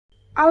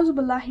A'udhu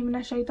billahi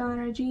minash shaitanir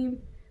rajeem.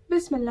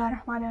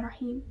 Bismillahir Rahmanir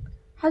Rahim.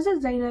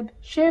 Hazrat Zainab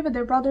shared with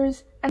their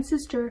brothers and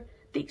sister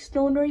the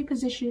extraordinary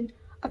position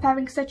of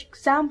having such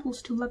examples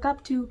to look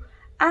up to,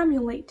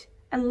 emulate,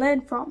 and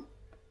learn from,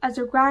 as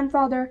her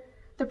grandfather,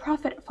 the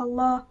Prophet of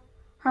Allah,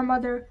 her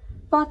mother,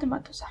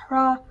 Fatima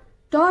Zahra,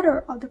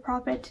 daughter of the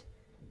Prophet,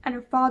 and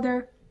her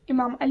father,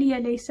 Imam Ali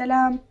alayhi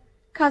salam,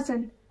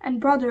 cousin and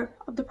brother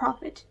of the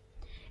Prophet.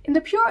 In the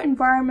pure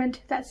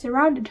environment that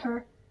surrounded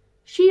her,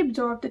 she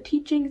absorbed the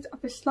teachings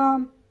of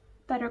Islam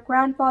that her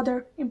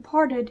grandfather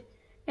imparted,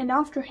 and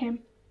after him,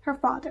 her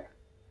father.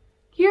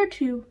 Here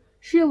too,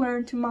 she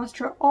learned to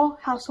master all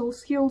household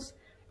skills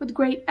with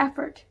great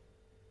effort.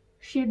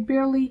 She had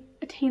barely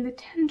attained the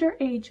tender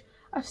age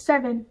of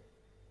 7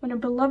 when her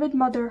beloved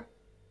mother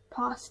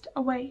passed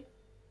away.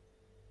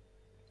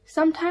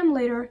 Some time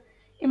later,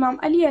 Imam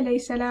Ali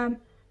alayhi salam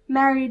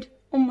married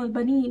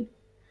al-Baneen,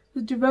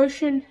 whose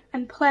devotion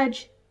and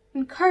pledge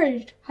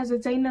encouraged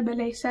Hazrat Zainab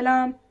alayhi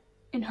salam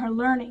in her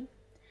learning.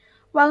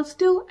 While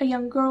still a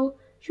young girl,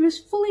 she was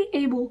fully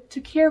able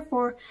to care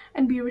for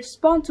and be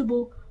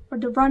responsible for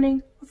the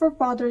running of her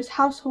father's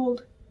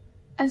household,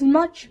 as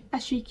much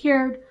as she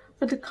cared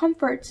for the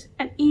comforts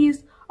and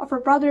ease of her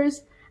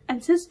brothers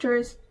and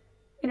sisters.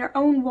 In her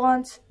own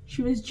wants,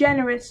 she was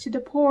generous to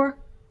the poor,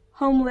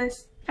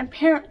 homeless, and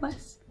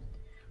parentless.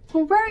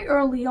 From very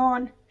early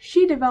on,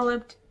 she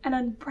developed an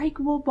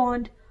unbreakable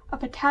bond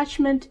of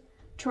attachment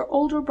to her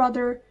older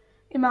brother,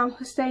 Imam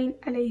Hussain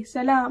alayhi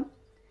salam.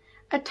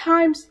 At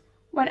times,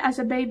 when as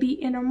a baby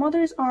in her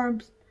mother's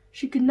arms,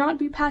 she could not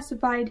be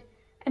pacified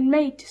and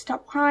made to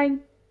stop crying,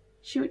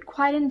 she would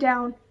quieten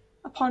down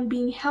upon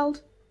being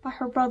held by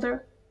her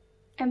brother,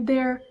 and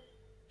there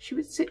she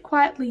would sit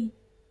quietly,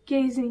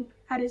 gazing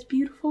at his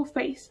beautiful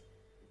face.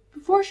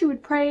 Before she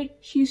would pray,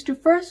 she used to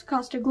first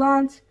cast a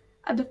glance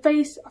at the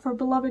face of her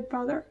beloved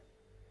brother.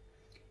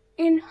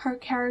 In her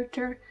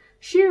character,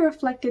 she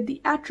reflected the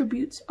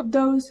attributes of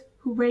those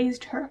who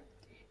raised her.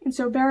 In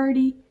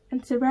sobriety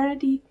and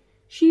serenity,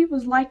 she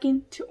was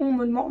likened to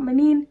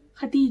al-Mu'mineen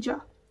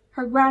Khadija,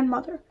 her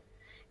grandmother.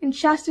 In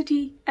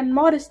chastity and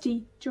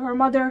modesty to her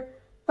mother,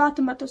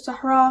 Fatima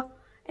Zahra,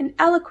 in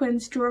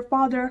eloquence to her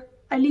father,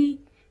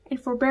 Ali, in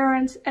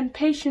forbearance and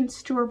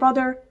patience to her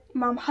brother,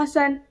 Imam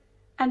Hussain,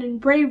 and in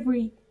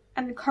bravery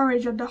and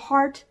courage of the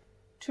heart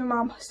to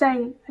Imam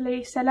Hussain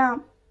alayhi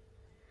salam.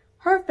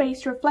 Her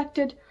face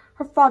reflected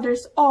her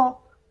father's awe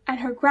and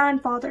her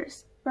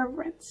grandfather's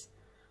reverence.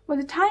 When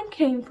the time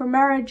came for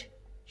marriage,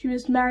 she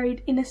was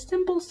married in a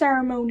simple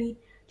ceremony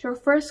to her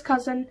first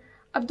cousin,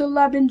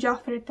 Abdullah bin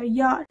Ja'far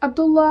al-Tayyar.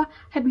 Abdullah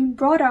had been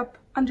brought up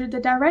under the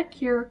direct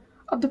care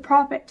of the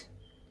Prophet.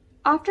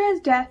 After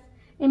his death,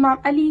 Imam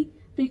Ali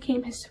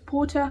became his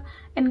supporter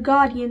and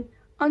guardian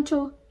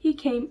until he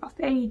came of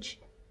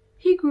age.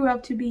 He grew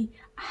up to be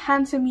a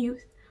handsome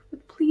youth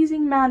with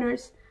pleasing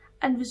manners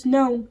and was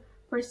known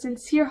for his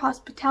sincere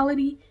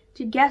hospitality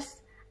to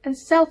guests and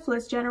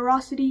selfless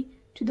generosity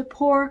to the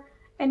poor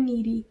and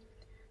needy.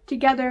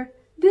 Together,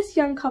 this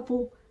young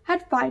couple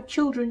had 5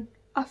 children,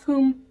 of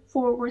whom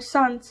 4 were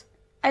sons,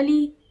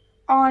 Ali,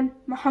 An,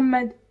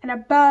 Muhammad, and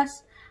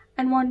Abbas,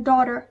 and 1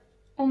 daughter,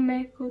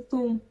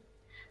 Kulthum.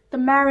 The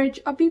marriage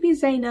of Bibi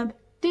Zainab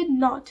did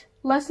not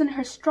lessen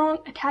her strong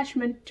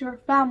attachment to her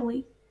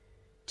family.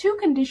 2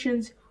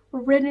 conditions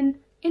were written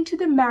into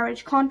the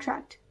marriage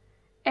contract.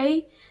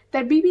 A,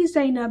 that Bibi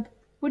Zainab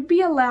would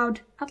be allowed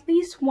at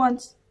least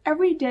once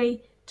every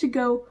day to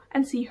go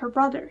and see her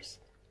brothers,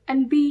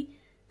 and B,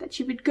 that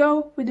she would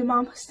go with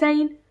Imam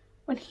Hussain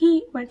when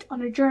he went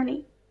on a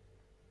journey.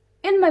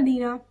 In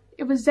Medina,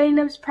 it was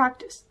Zainab's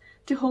practice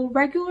to hold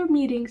regular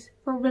meetings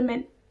for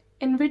women,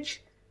 in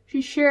which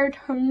she shared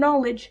her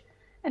knowledge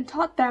and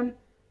taught them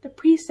the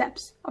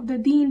precepts of the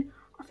Deen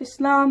of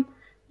Islam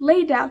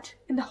laid out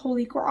in the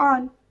Holy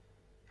Quran.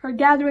 Her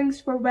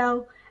gatherings were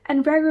well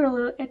and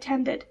regularly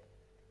attended.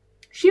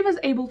 She was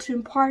able to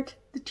impart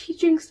the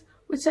teachings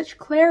with such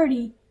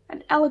clarity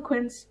and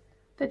eloquence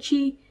that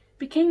she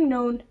became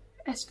known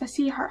as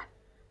Fasiha,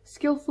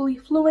 skillfully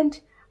fluent,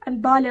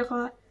 and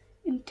Baligha,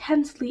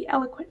 intensely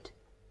eloquent.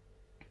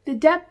 The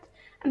depth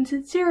and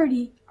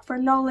sincerity of her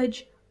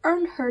knowledge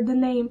earned her the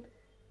name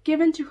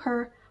given to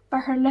her by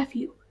her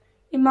nephew,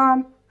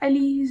 Imam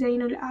Ali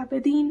Zainul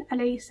Abidin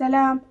alayhi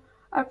salam,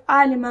 of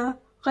Alima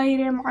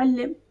Ghayr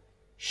Mu'allim,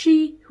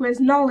 she who has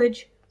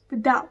knowledge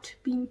without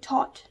being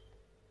taught.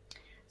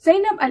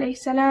 Zainab alayhi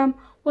salam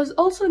was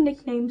also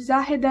nicknamed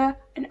Zahida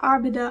and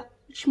Abida,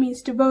 which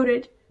means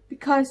devoted,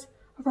 because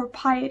of her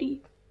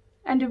piety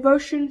and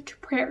devotion to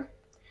prayer.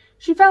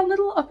 She found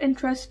little of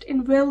interest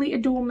in worldly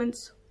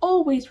adornments,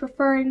 always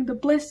preferring the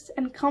bliss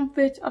and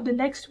comfort of the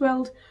next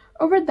world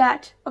over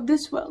that of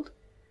this world.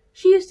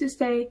 She used to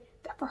say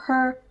that for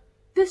her,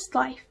 this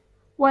life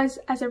was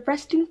as a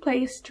resting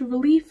place to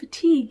relieve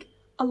fatigue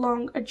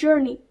along a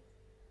journey.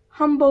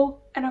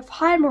 Humble and of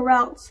high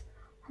morals,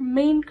 her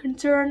main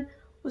concern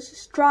was to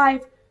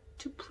strive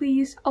to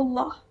please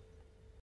Allah.